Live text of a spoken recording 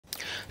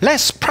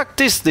Let's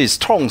practice this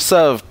strong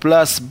serve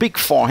plus big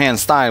forehand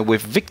style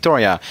with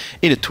Victoria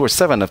in the Tour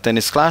 7 of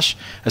Tennis Clash,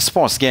 a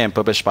sports game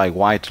published by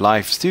White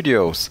Life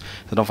Studios.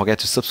 So don't forget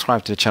to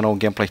subscribe to the channel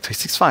Gameplay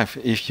 365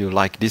 if you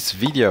like this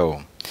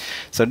video.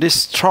 So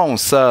this strong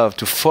serve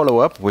to follow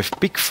up with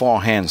big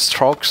forehand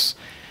strokes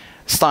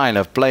style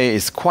of play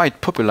is quite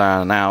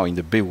popular now in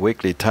the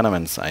biweekly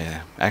tournaments.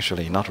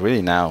 Actually, not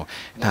really now.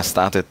 It has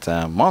started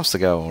months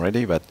ago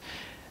already, but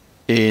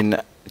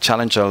in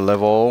challenger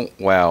level,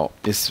 well,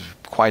 it's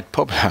quite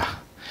popular.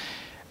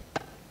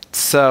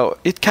 So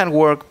it can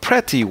work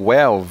pretty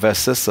well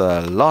versus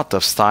a lot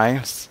of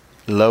styles: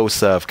 low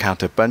serve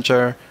counter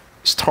puncher,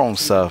 strong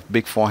serve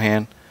big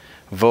forehand,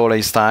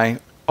 volley style.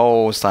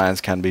 All styles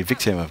can be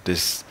victim of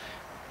this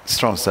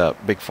strong serve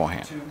big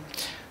forehand.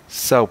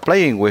 So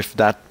playing with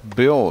that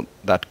build,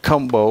 that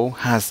combo,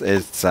 has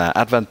its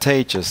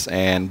advantages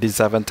and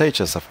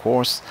disadvantages, of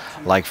course,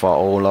 like for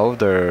all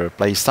other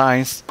play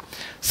styles.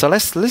 So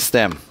let's list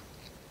them.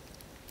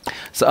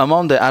 So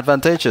among the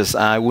advantages,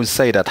 I would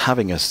say that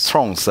having a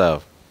strong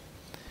serve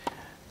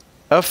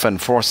often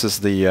forces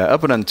the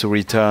opponent to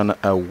return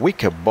a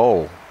weaker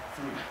ball,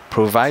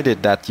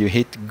 provided that you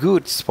hit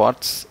good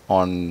spots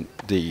on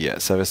the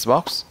service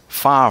box,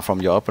 far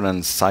from your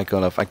opponent's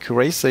cycle of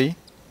accuracy.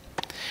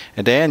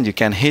 And then you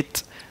can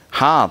hit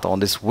hard on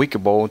this weaker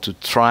ball to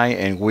try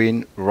and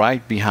win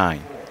right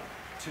behind.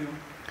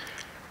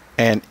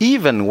 And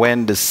even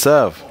when the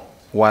serve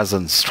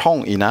wasn't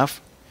strong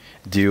enough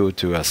due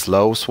to a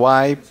slow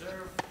swipe,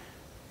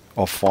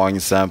 or for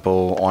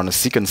example on a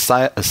second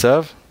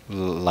serve,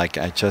 like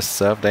I just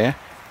served there,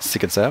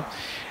 second serve,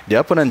 the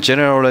opponent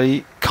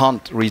generally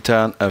can't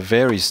return a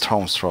very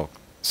strong stroke.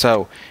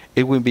 So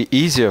it will be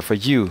easier for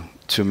you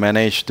to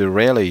manage the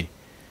rally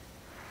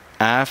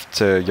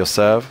after your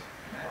serve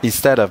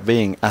instead of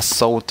being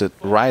assaulted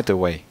right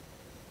away,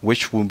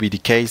 which would be the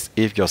case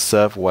if your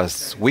serve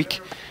was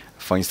weak.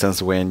 For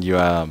instance, when you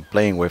are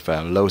playing with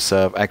a low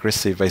serve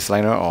aggressive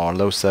baseliner or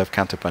low serve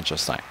counterpuncher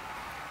style.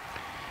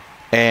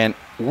 And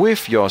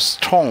with your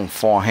strong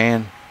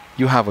forehand,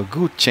 you have a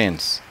good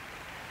chance,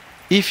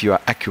 if you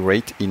are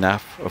accurate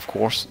enough, of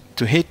course,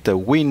 to hit the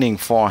winning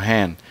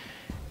forehand,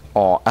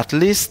 or at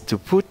least to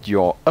put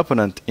your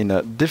opponent in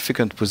a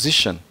difficult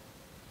position,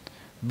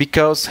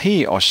 because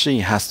he or she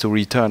has to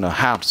return a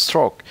hard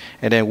stroke,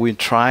 and then we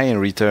try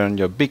and return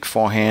your big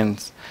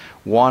forehands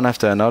one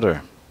after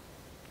another.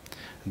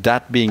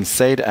 That being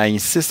said, I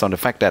insist on the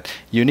fact that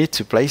you need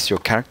to place your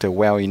character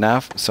well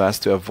enough so as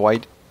to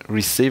avoid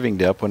receiving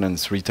the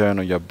opponent's return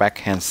on your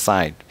backhand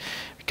side,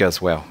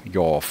 because, well,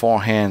 your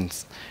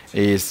forehand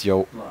is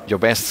your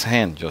best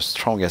hand, your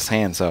strongest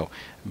hand, so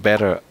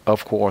better,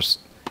 of course,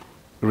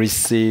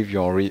 receive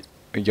your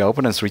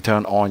opponent's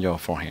return on your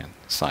forehand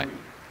side.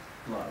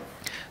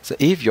 So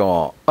if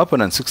your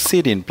opponent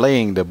succeeds in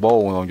playing the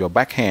ball on your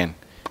backhand,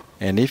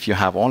 and if you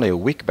have only a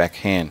weak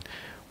backhand,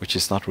 which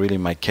is not really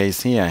my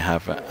case here, I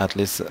have at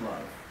least,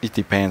 it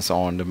depends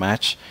on the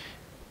match,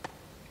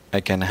 I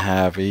can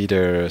have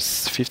either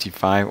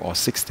 55 or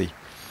 60.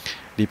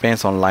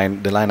 Depends on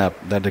the lineup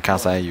that the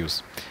cards I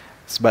use.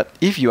 But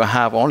if you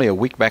have only a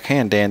weak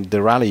backhand, then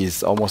the rally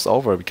is almost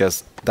over,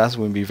 because that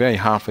will be very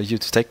hard for you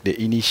to take the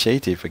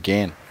initiative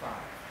again,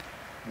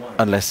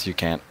 unless you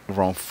can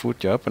wrong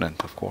foot your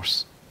opponent, of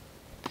course.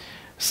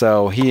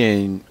 So here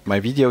in my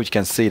video you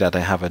can see that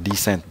I have a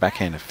decent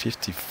backhand of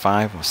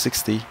 55 or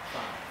 60,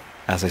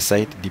 as I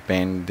said,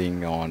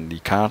 depending on the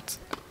card,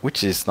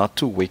 which is not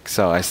too weak,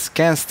 so I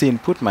can still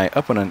put my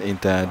opponent in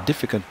a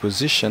difficult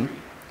position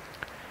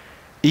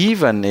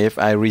even if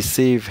I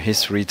receive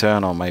his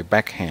return on my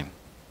backhand,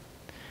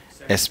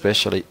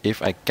 especially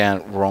if I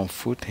can't wrong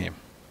foot him.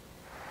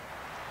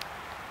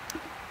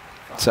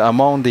 So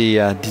among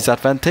the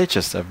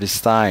disadvantages of this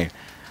style,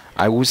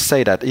 I would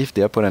say that if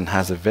the opponent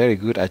has a very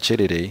good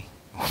agility,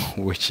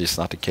 which is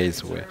not the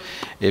case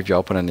if your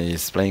opponent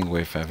is playing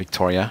with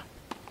Victoria,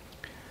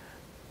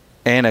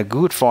 and a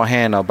good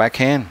forehand or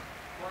backhand,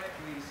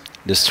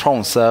 the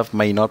strong serve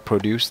may not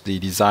produce the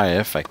desired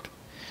effect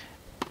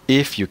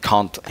if you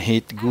can't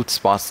hit good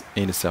spots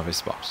in the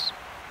service box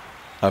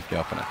of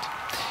your opponent.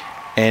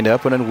 And the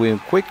opponent will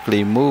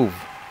quickly move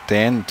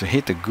then to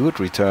hit a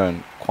good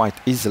return quite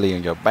easily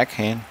on your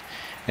backhand,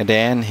 and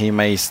then he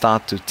may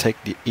start to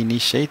take the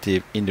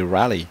initiative in the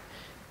rally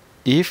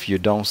if you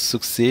don't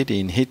succeed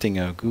in hitting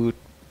a good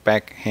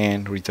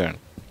backhand return.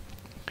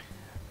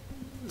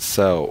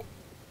 So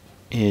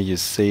here you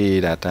see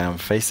that I'm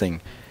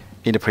facing,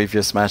 in the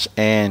previous match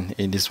and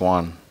in this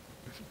one,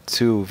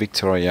 two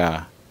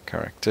Victoria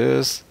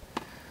characters.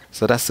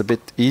 So that's a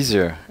bit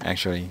easier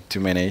actually to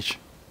manage.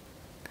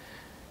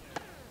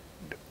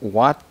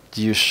 What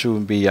you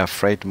should be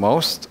afraid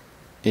most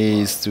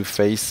is to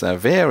face a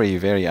very,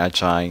 very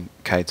agile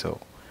Kaito.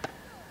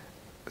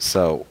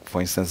 So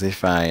for instance,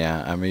 if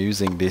I'm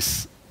using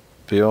this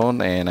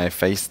build and I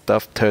face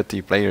top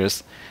 30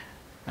 players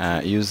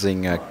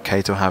using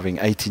Kaito having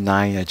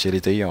 89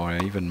 agility or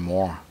even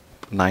more,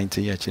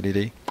 90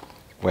 agility,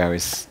 where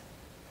it's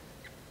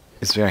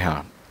very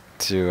hard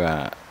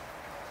to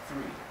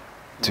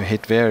to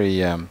hit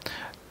very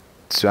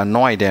to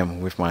annoy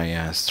them with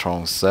my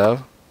strong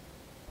serve,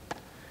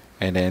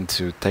 and then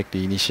to take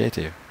the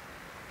initiative.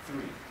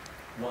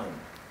 3-1.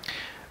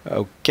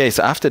 Okay,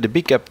 so after the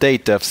big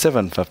update of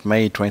 7th of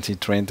May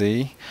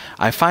 2020,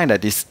 I find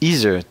that it's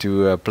easier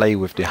to play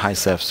with the high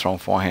serve strong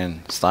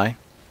forehand style,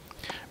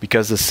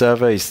 because the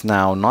server is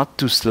now not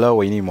too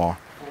slow anymore,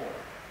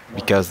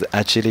 because the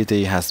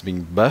agility has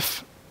been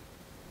buffed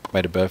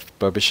by the buff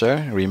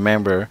publisher.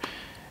 Remember,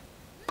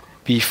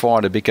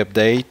 before the big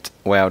update,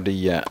 well,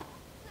 the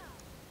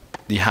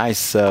high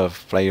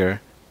serve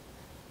player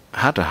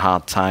had a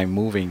hard time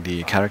moving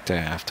the character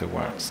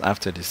afterwards.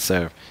 After the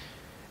serve,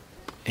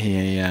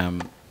 he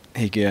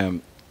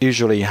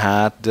usually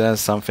had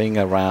something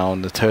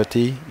around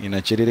 30 in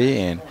agility,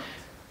 and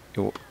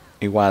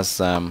it was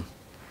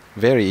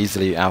very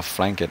easily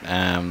outflanked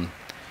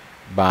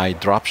by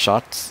drop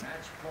shots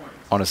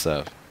on the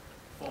serve.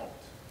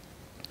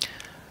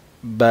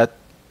 But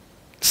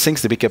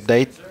since the big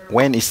update,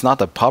 when it's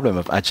not a problem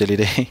of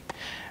agility,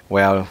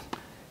 well,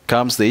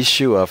 comes the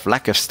issue of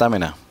lack of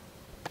stamina.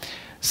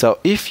 So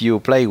if you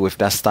play with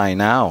that style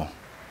now,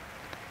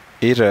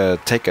 either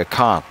take a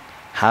card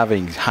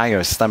having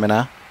higher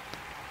stamina,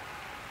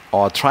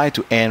 or try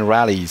to end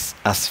rallies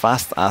as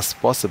fast as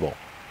possible,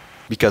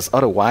 because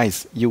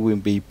otherwise you will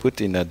be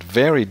put in a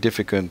very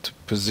difficult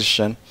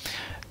position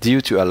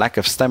due to a lack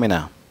of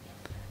stamina,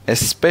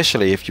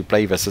 especially if you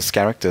play versus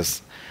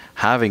characters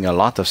having a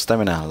lot of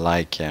stamina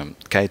like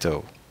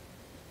Kaito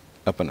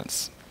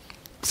opponents.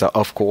 So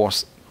of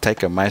course,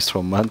 take a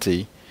Maestro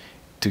Monty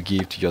to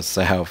give to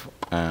yourself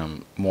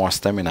more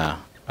stamina,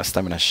 a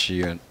stamina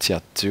shield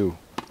tier 2,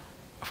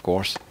 of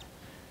course,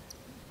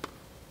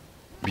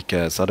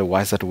 because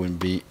otherwise that would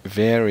be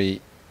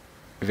very,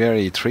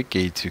 very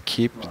tricky to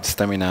keep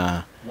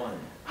stamina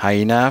high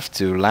enough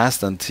to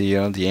last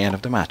until the end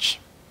of the match.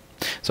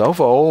 So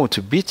overall,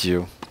 to beat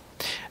you,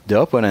 the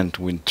opponent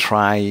will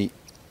try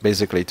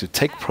basically to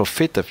take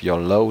profit of your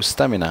low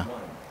stamina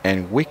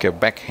and weaker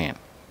backhand.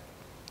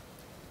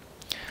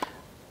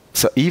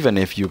 So even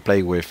if you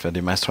play with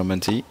the Maestro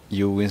Monty,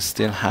 you will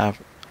still have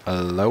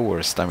a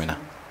lower stamina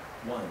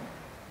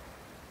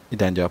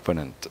than the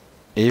opponent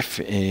if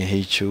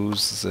he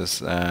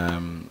chooses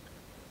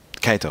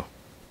Kaito.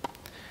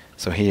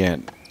 So here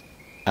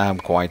I'm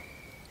quite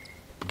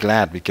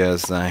glad,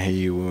 because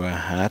he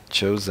had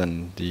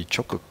chosen the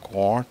choker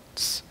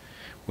quartz,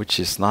 which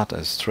is not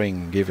a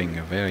string, giving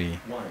a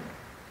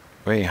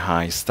very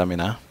high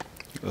stamina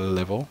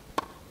level.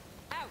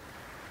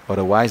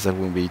 Otherwise that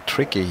will be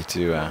tricky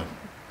to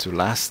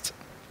last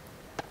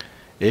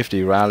if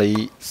the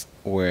rallies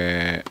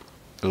were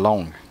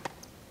long.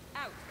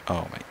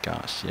 Oh my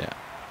gosh, yeah,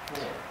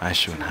 I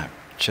should have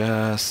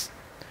just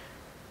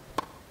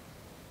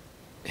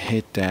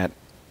hit that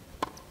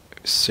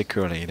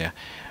securely there.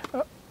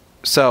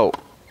 So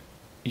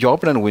your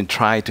opponent will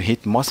try to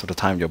hit most of the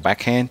time your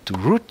backhand to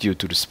root you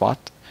to the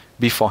spot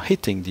before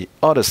hitting the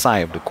other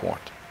side of the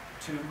court.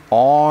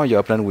 Or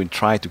your opponent will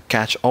try to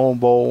catch all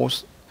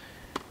balls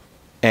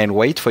and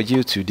wait for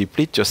you to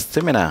deplete your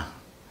stamina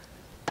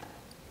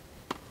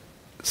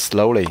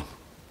slowly.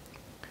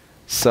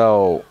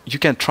 So you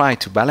can try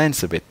to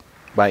balance a bit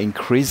by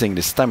increasing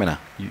the stamina,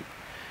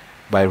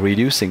 by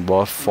reducing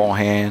both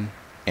forehand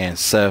and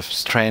serve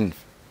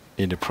strength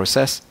in the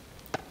process.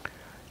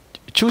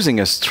 Choosing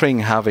a string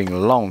having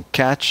long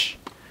catch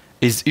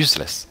is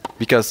useless,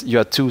 because you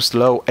are too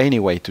slow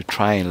anyway to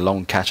try and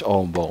long catch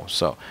all balls.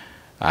 So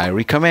I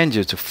recommend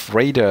you to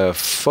rather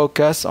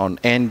focus on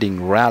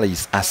ending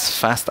rallies as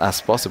fast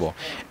as possible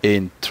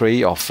in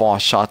 3 or 4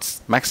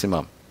 shots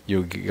maximum.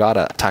 You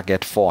gotta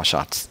target 4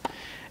 shots.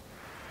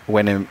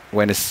 When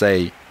it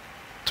say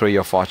 3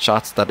 or 4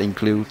 shots, that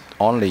include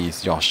only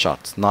your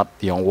shots, not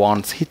the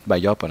ones hit by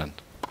your opponent.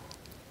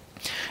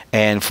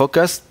 And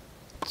focus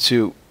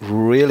to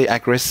really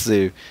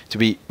aggressive, to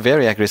be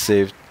very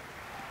aggressive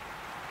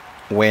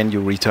when you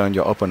return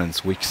your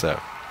opponent's weak serve.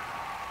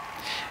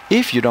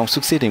 If you don't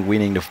succeed in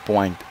winning the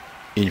point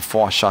in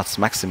 4 shots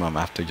maximum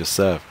after your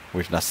serve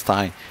with that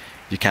style,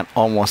 you can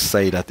almost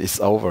say that it's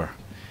over,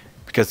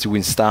 because you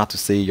will start to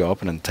see your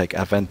opponent take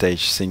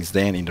advantage since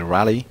then in the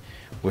rally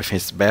with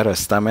his better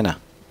stamina.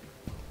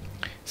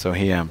 So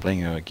here I'm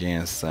playing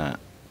against a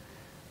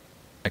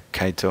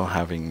Kaito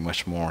having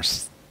much more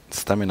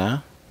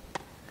stamina,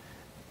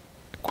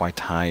 quite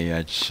high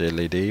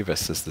agility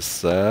versus the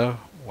serve.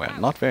 Well,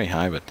 not very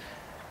high, but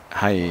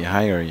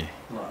higher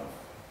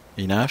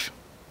enough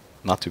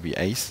not to be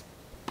ace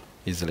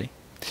easily.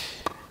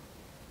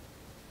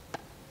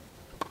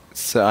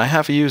 So I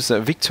have used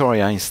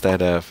Victoria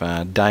instead of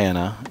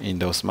Diana in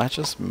those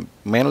matches,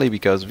 mainly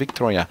because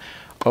Victoria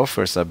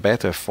offers a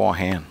better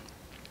forehand,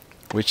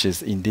 which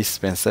is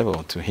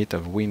indispensable to hit a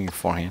winning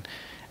forehand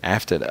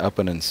after the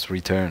opponent's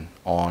return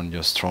on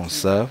your strong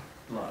serve.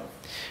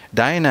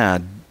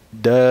 Diana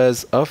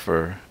does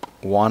offer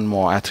 1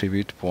 more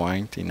attribute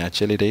point in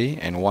agility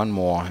and 1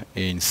 more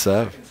in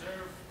serve,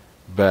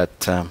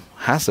 but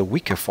has a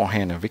weaker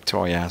forehand than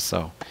Victoria,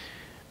 so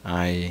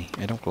I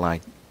don't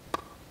like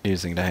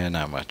using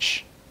Diana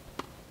much.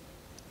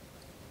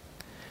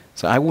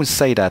 So I would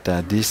say that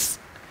this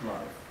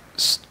Love.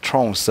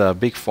 strong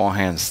serve, big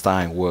forehand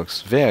style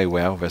works very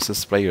well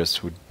versus players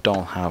who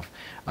don't have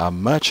a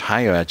much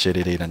higher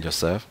agility than your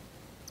serve.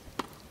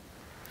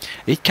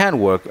 It can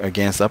work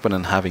against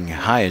opponent having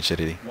high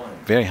agility,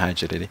 very high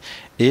agility,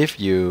 if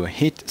you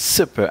hit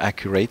super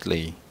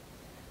accurately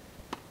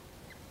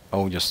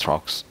all your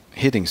strokes.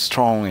 Hitting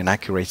strong and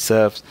accurate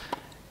serves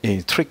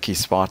in tricky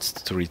spots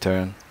to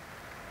return,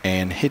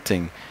 and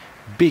hitting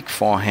big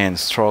forehand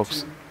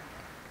strokes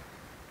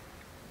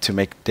to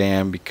make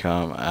them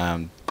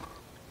become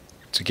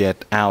to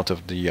get out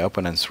of the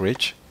opponent's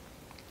reach.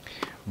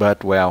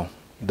 But well,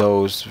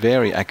 those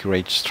very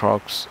accurate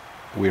strokes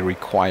will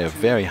require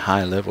very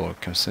high level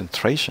of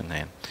concentration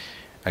and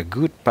a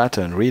good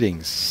pattern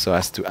reading so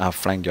as to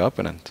outflank your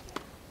opponent.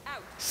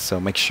 So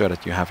make sure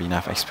that you have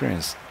enough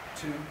experience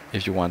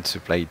if you want to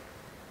play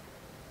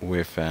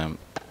with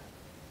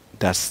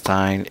that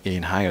style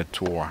in higher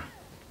tour.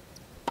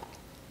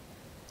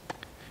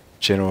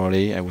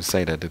 Generally, I would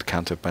say that the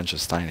counter puncher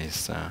style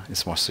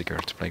is more secure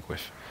to play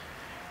with.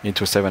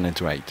 Into 7 and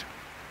into 8.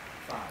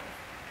 5,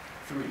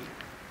 3.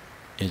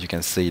 And you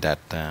can see that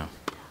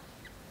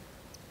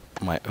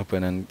my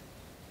opponent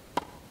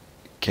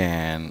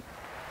can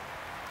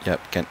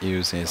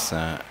use his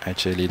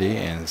agility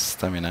and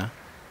stamina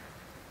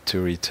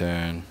to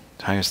return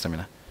higher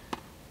stamina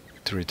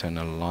to return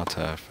a lot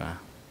of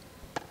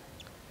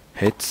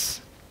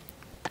hits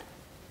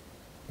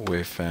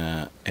with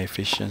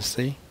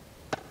efficiency.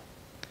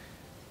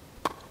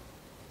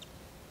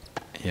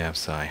 Yeah,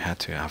 so I had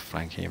to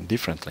outflank him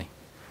differently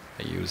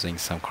by using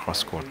some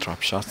cross-court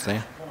drop shots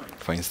there,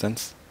 for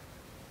instance.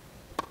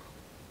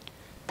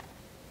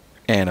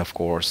 And of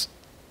course,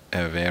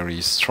 a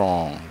very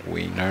strong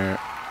winner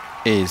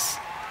is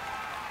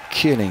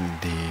killing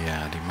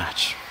the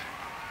match,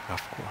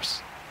 of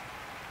course.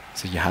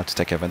 So you have to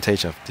take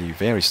advantage of the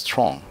very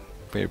strong,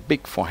 very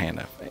big forehand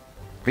of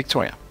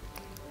Victoria.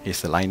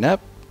 Here's the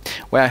lineup.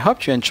 Well, I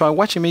hope you enjoy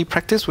watching me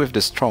practice with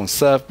the strong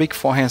serve, big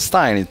forehand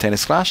style in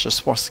Tennis Clash, a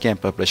sports game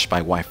published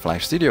by Wife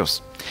Life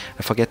Studios.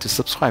 Don't forget to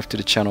subscribe to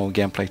the channel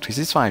Gameplay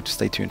 365 to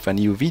stay tuned for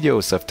new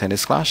videos of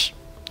Tennis Clash.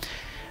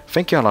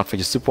 Thank you a lot for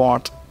your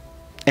support,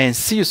 and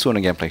see you soon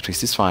on Gameplay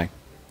 365.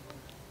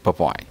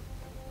 Bye-bye.